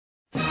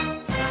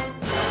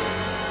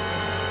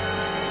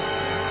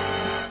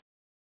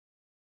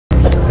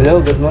Hello,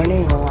 good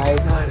morning mga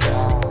idol.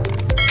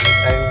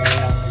 Tayo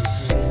ngayon ng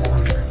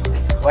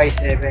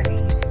Y7,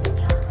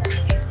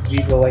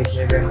 vivo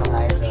Y7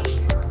 mga idol.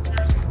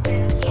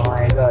 Mga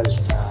idol,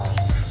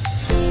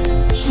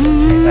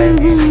 next tayo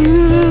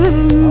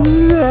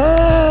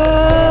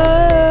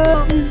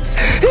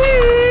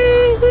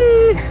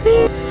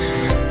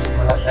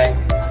wala tayong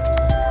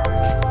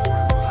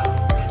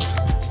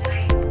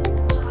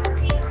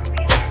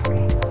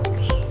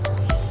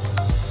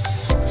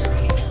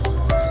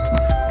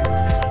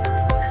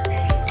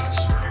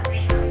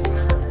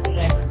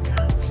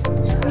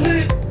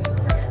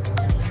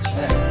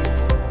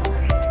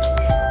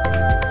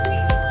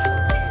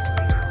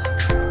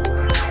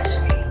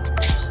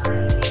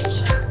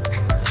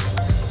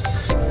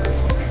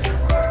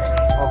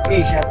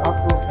okay, shout out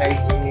to kay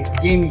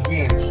Jimmy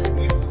James.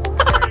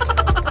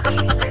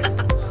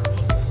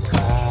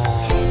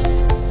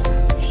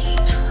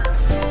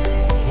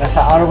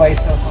 Nasa RY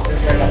sa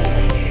computer lang.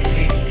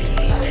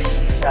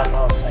 Shout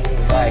out sa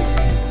iyo, bye.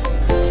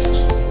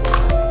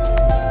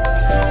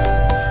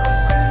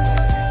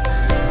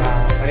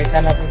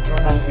 Palitan natin ito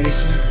ng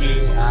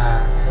LCD.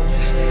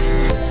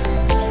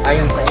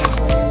 Ayon sa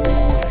info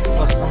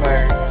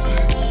customer,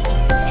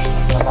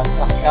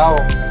 matagsak daw.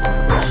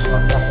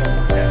 Matagsak yung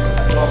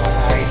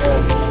mga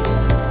idol.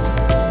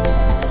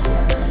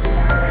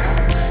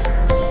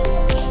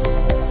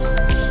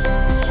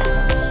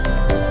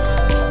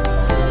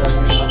 Sudah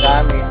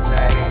magamit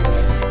dahil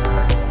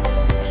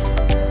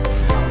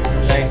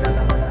online na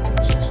naman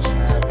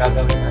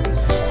gagawin natin.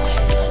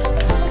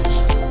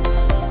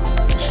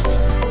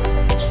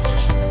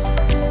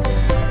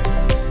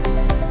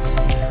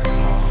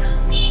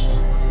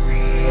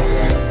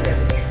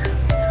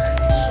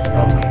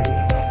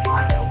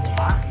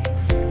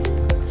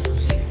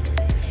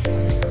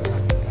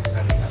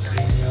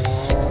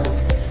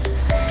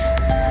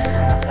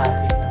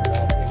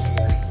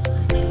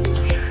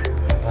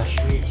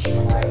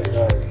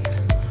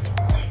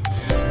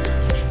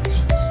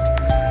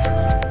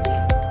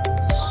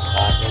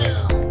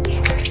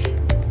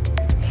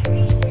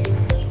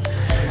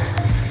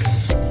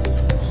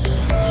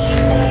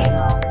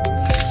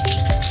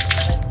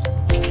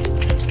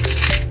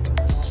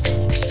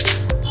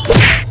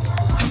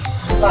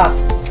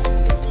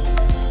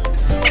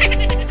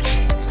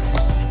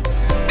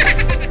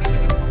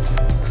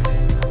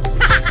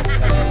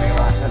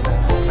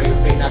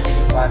 Mayupin natin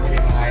yung battery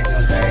mga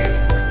idol dahil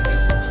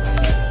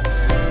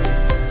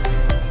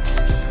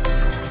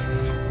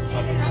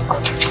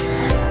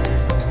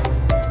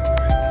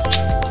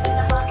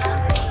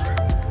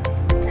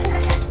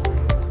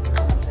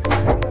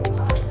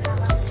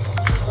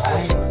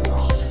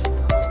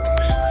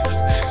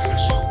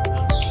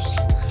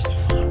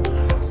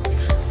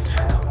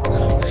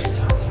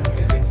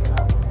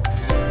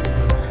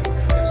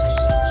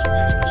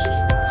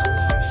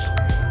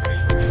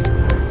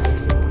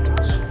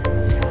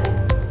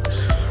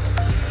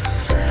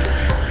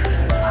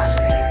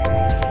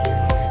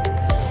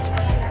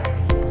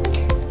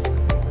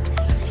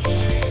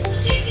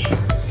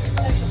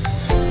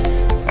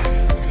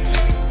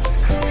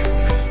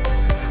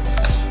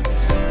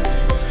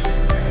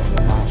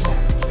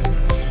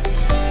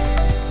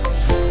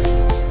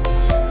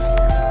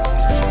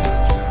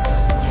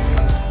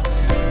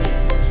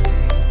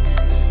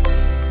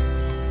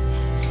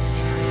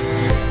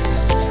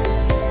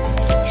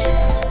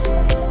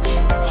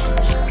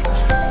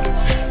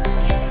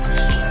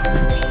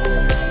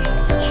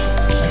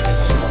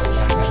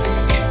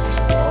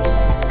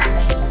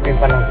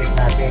panangkit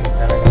natin,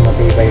 talagang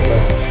matibay ito.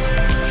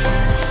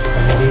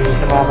 Pag hindi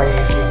sumama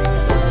yung CD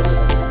nito,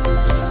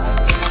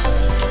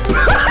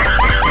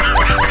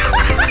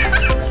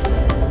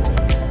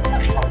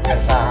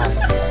 pagkasahan.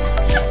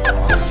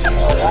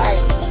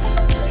 Alright.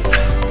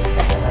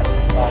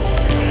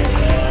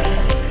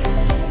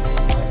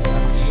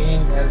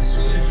 In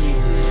LCD.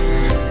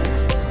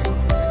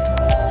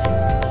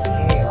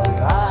 Okay,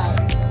 alright.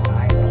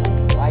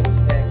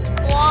 Y7.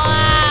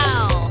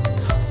 Wow!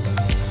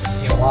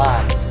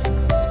 Y1.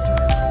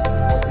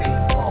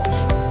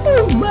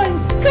 Oh my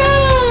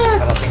God!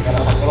 Parating ka na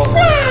sa Chrome.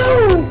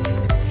 Wow!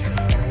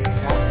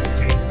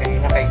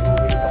 Kanina kay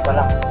Google ka pa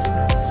lang.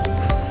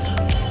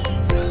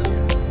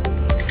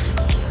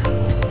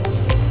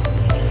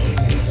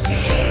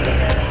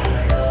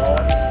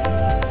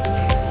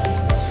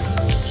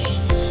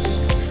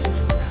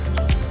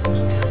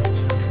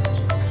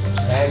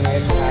 Dahil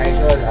ngayon mga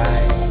idol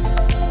ay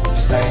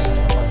tayo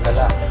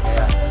magdala.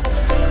 Kaya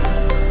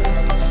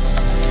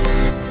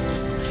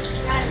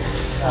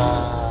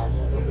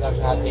vlog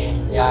natin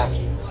yan.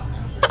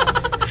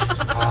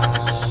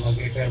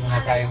 Mag-repair muna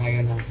tayo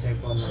ngayon ng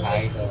cellphone ng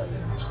idol.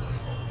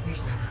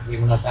 Hindi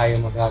muna tayo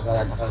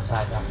magagala sa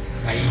kalsada.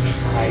 Mainit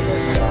mga idol.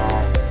 Kaya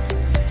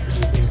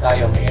ulitin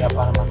tayo. Mahirap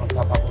pa naman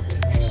magpapaputin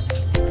ngayon.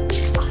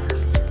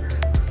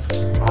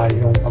 Mahal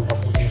yung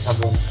pagpaputing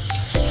sabon.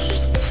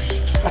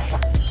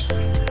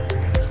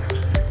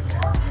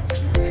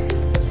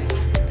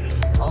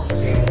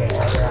 Okay,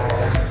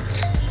 alright.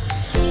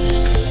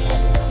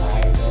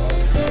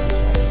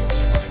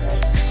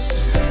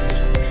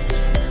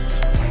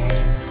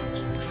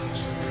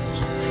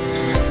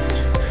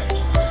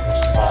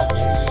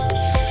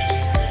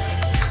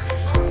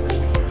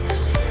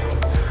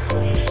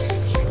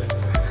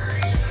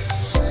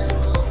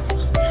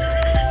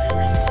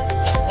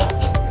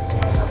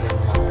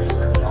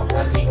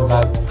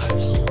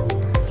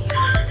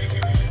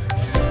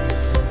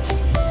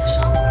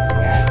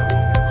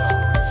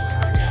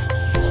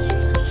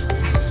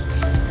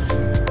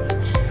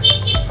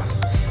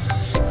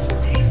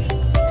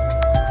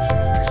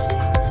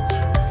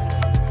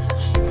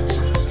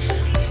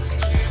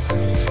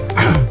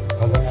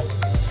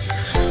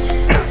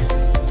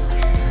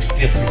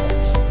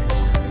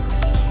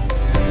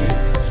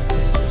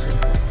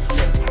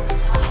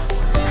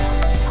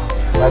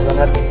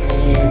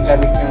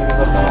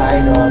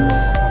 idol,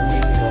 ang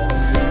video,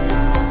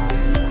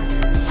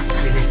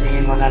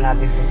 titistingin muna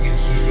natin yung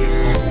LCD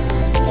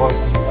kung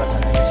working ba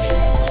talaga siya.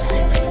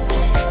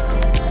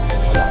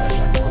 Wala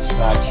siyang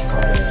scratch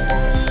or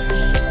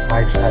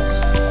hard touch.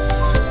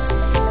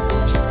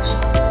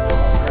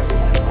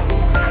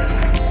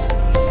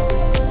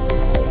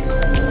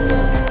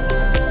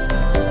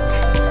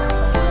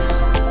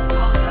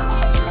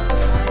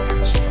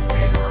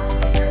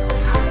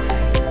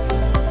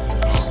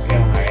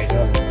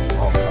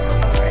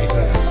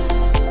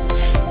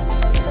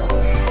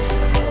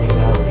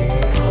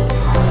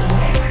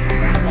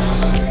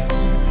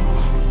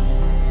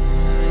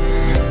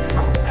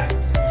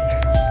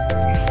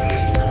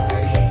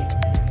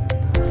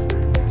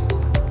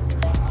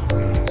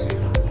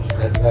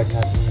 Dagdag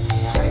natin yung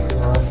mga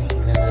icon.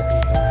 Tignan natin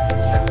kung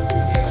isang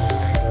video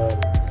mga icon.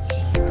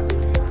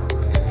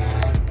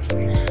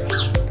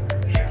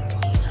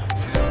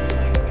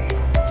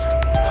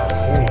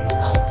 Okay, okay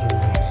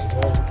mga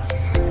icon.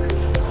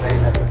 Try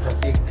natin sa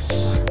fix.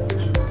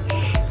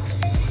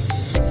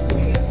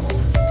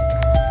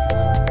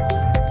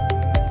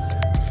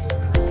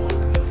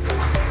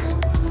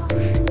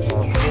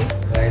 Okay,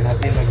 try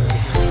natin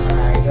mag-message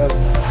mga icon.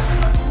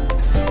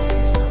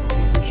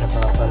 Hindi siya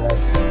papalag.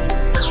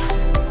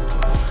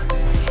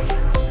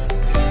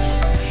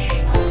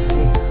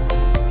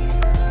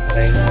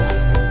 Try natin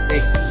yung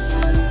text.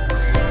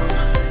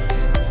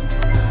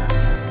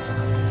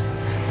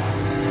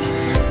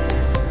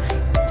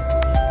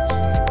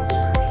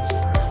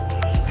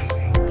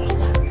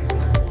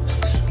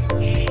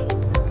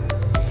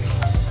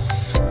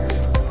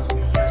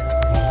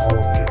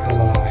 Ito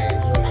mga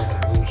idol,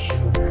 yung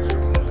issue.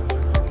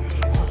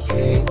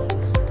 Okay.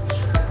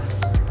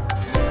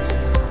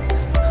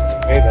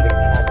 Okay, balik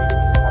na natin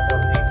yung mga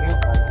thumbnail nyo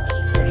para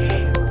masiguro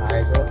natin mga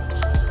idol.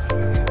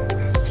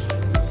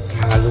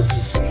 Mga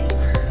logic.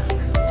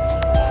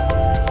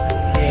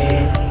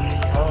 Okay,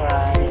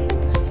 alright.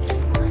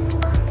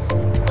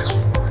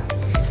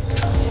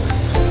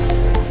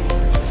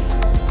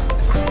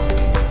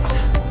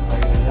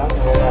 Ayun lang,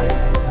 wala rin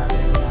natin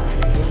mga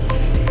idol.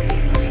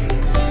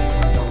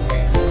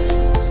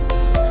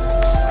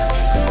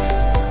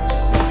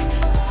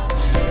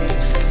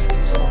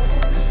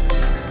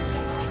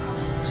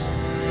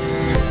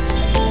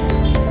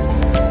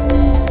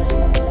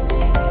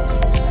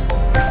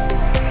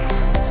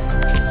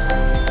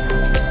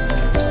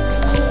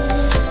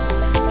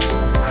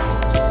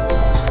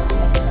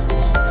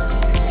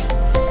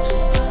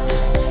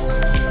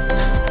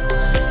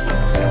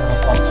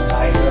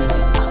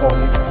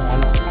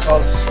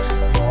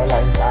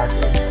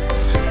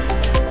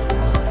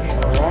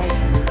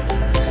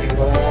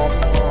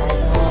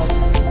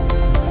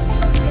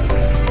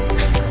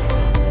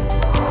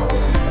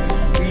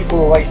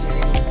 Vivo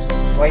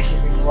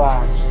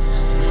y71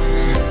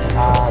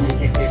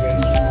 detective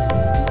LCD.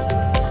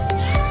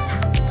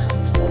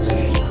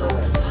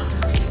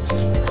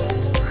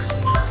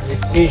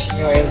 With this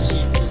new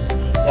LCD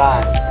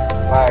done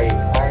by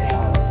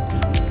Arnold.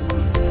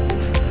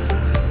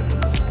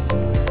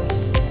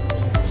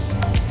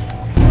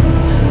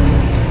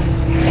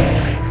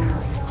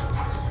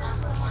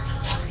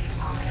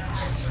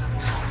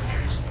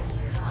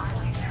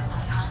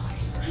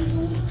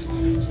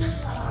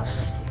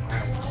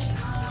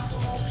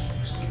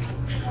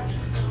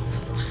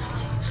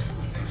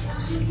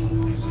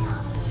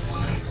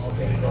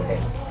 Okay.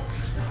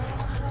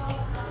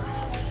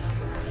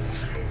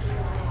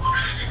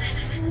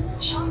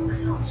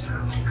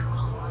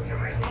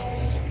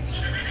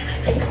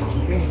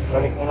 Okay,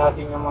 balik na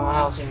natin yung mga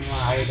housing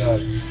mga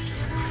idol.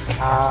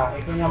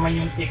 Ito naman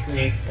yung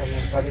technique kung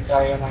nagpalit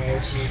tayo ng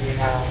LCD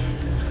na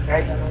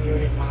kahit anong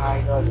unit mga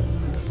idol.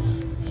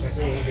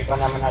 Kasi hindi pa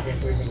naman natin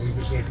pwedeng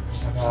idikit.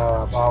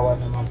 Bawal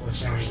naman po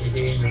siyang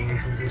idiin yung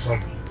LCD ko.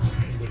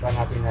 Hindi pa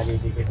natin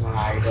nalidikit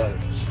mga idol.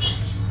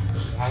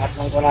 Angat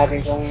lang po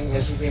natin itong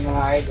LCD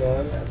mga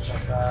idol at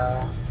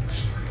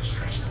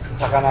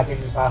saka natin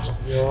ipasok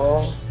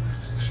yung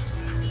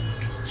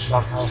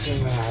back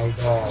housing mga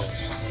idol.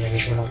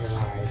 Ganito lang po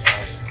mga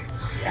idol.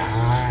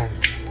 Yan.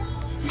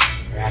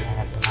 Yan,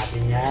 angat po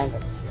natin yan.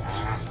 Tapos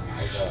yan mga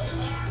idol.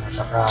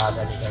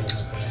 Napakadali-dali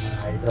na po yan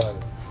mga idol.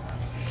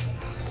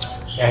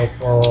 Kahit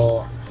po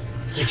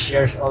 6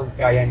 years old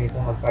kaya nito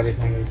magpalit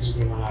ng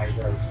LCD mga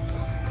idol.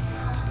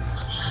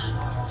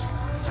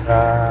 Saka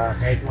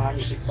kahit mga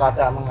isip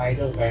bata mga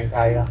idol,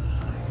 kaya.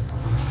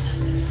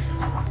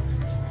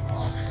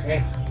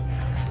 Okay.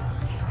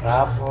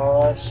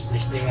 Tapos,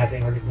 listing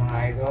natin ulit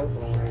mga idol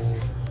kung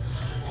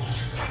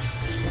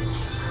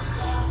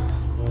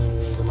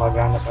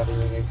gumagana pa rin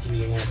yung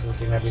LCD na ito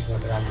tinabit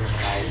na brand yung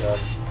mga idol.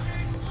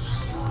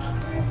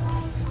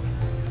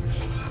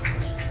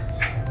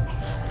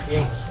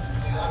 Okay.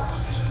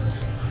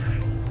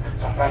 At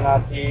saka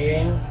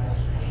natin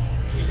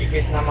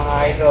idikit na mga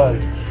idol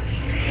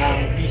ng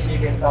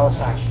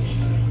P7000.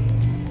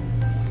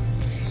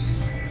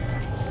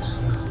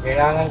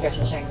 Kailangan kasi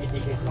siyang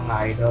idikit mga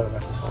idol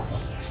kasi po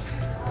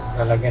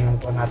lalagyan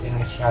po natin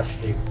ng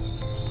scotch tape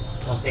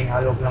konting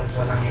alog lang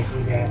po ng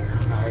insulin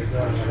mga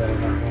idol, meron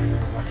lang pong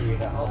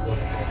masira.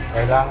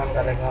 Kailangan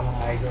talaga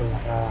mga idol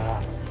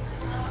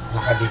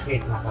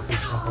nakadikit,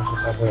 nakapitch na po siya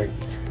sa bird.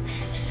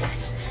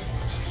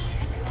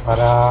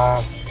 Para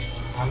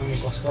aming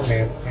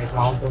customer, kahit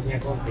mahuntog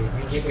niya konti,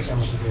 hindi po siya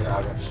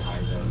masisira agad mga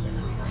idol.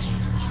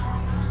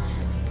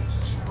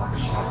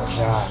 Nakapitch na po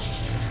siya.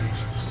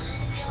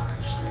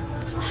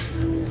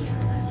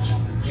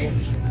 Okay,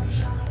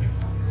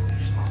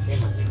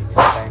 magdikit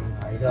na tayo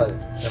mga idol.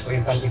 Ito po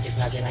yung pandikit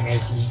natin ng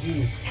LCD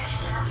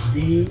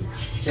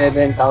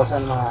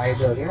D7000 mga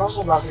idol. Ewan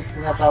ko bakit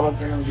tinatawag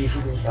ko ng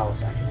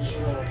D7000.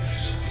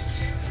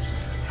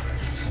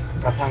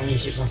 Katang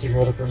isip mo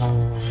siguro ito ng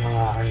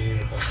mga ano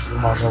nito,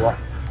 gumagawa.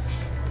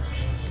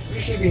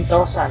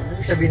 D7000,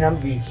 hindi sabihin ng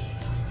B.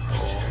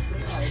 Oo,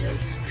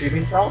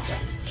 7,000.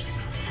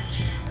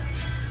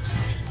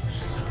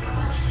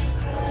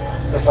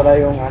 Ito pala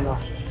yung ano,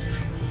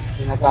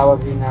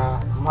 tinatawag din na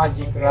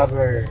magic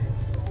rubber.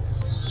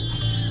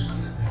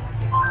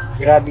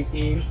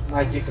 Gravity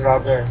magic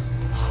rubber.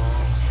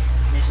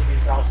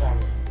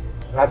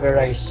 7,000.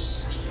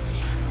 Rubberize.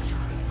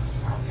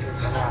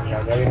 Ito na,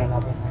 gagawin na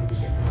natin ang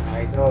dikit mga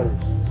idol.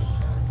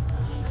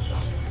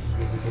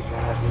 Dikit na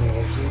natin yung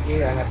LCD,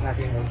 hanap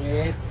natin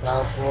ulit.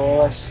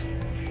 Tapos,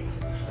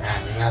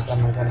 yan,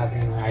 ingatan mo ka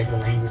natin mga idol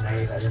na hindi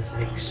nahila yung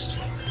flicks.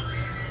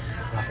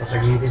 Tapos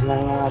sa gilid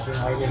lang natin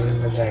idol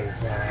yung lagay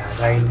sa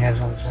liner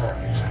lang po.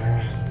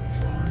 Ayan.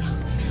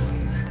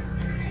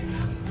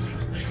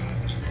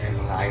 Ayan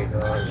mga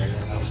idol,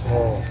 ganyan lang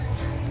po.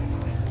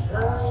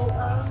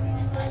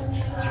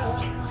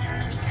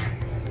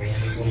 Ganyan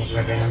din po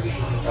maglagay ng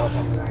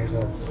 15,000 mga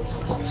idol.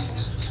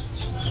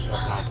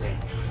 Stop natin.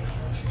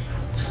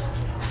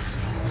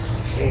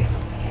 Okay,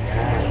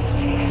 ayan.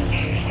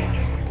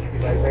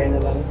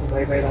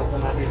 Ibay-bay lang po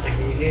natin sa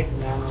gilid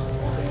ng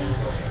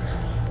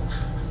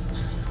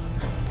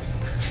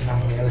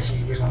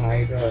LCD mga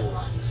idol.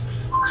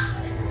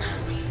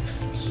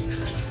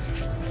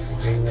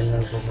 Ganyan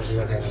lang po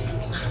maglagay ng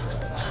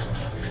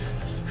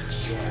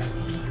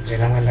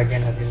kailangan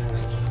lagyan natin ng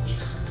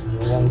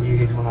buong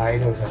gilid mga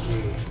idol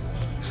kasi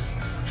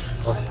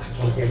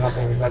konti na po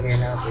ilagay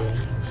natin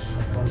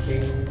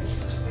konting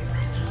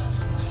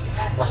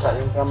basa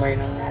yung kamay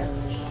ng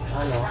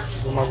ano,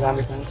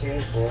 gumagamit ng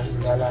cellphone,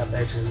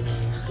 lalatay po yung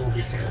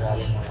tubig sa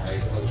ilalim mga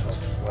idol.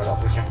 Wala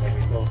po siyang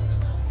ganito.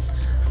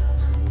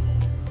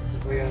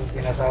 Ito yung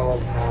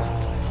tinatawag na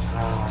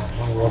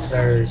pang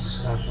water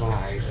resistant mga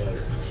idol.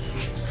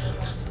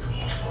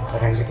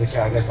 Para hindi po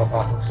siya agad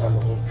papasok sa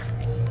loob.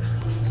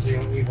 Kasi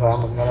yung iba,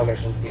 maglalagay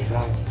konti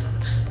lang.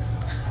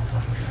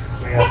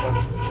 Kaya pag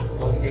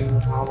konting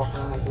hawak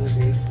ng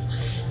tubig,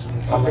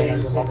 yung kamay na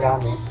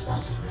gumagamit,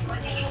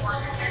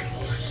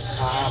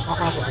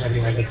 papasok na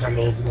din agad sa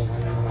loob yung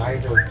mga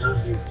idol,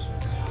 tubig.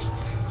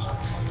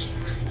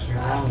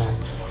 Kailangan,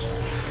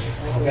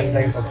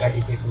 maganda yung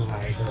pagkadikit mga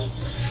idol.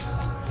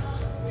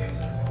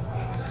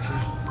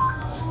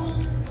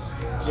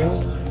 Yung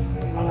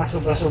mga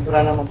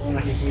sobra-sobra naman kung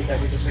nakikita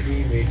dito sa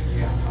gilid,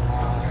 yung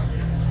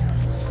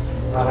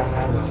parang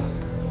ano,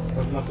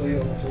 pag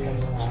matuyo yung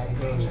mga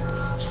idol,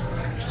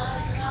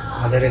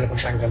 madali na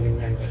pagtanggalin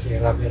yan kasi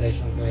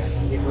rubberize lang po yan.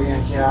 Hindi po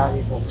yan siya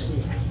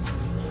epoxy.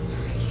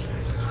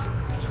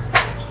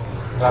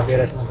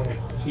 Rubberize lang po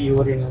yan.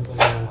 Pure lang po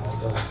yan mga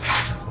idol.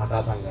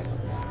 Matatanggal.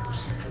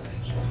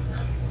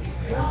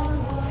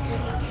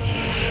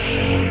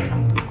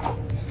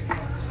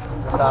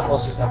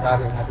 Tapos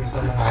itatarin natin ito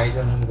mga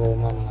idol ng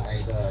goma mga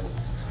idol.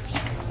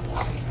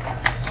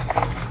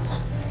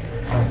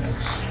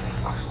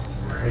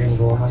 Ito yung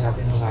goma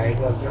natin mga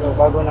idol. Pero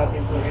bago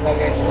natin ito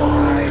ilagay ito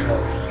mga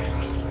idol,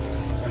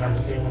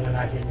 panabutin muna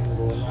natin yung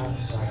goma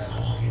para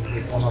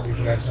hindi po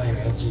mapipigad sa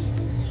yung LCD.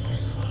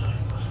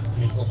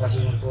 Hindi po kasi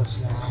yung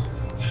post na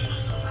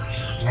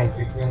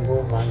nagpip yung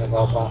goma,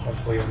 nababasag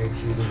po yung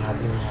LCD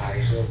natin mga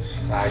idol.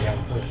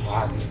 Sayang po,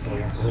 mahati po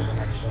yung goma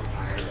natin ito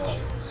mga idol.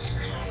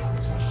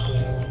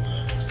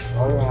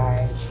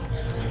 Alright.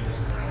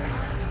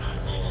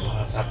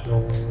 Mga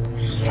tatlong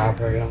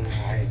rubber lang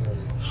mga idol.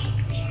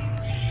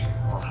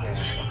 Okay.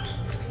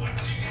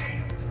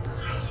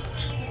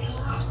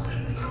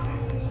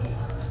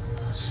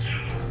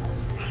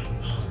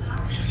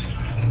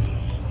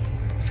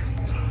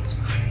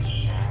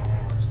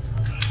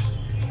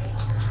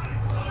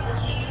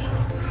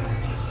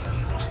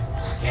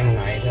 Yan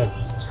mga idol.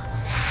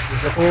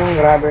 Ito po yung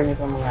rubber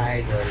nito mga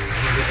idol.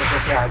 Hindi ko po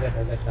siya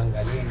agad-agad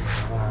tanggalin.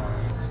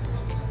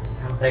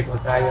 Antay ko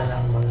tayo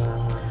ng mga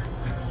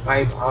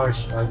 5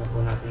 hours bago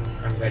po natin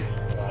tanggalin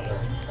yung rubber.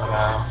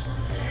 Para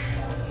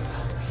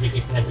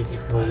dikit na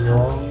dikit po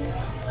yung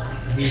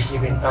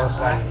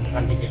B7000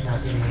 pandikit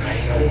natin mga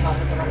idol.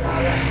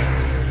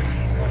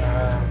 Para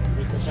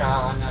dito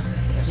siya anat.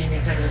 Kasi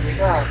minsan hindi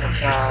ka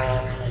pagka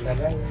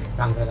nalagay,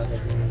 tanggal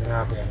agad yung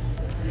rubber.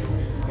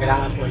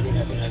 Kailangan po hindi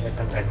natin agad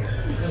tanggalin.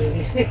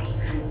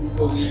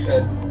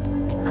 Pumisan.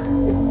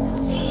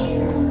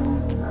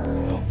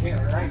 Okay,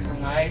 alright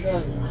mga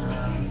idol.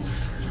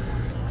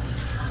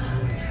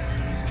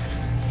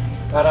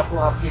 Para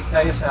po update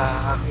tayo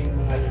sa aking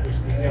mga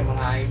latest video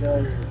mga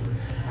idol.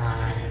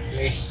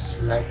 Please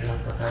like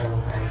lang po tayo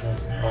mga idol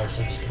or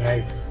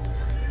subscribe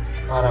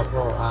para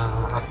po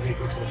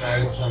update po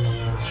tayo sa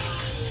mga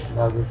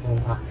bago pong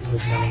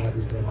upload na mga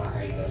video mga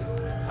idol.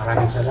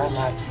 Maraming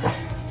salamat.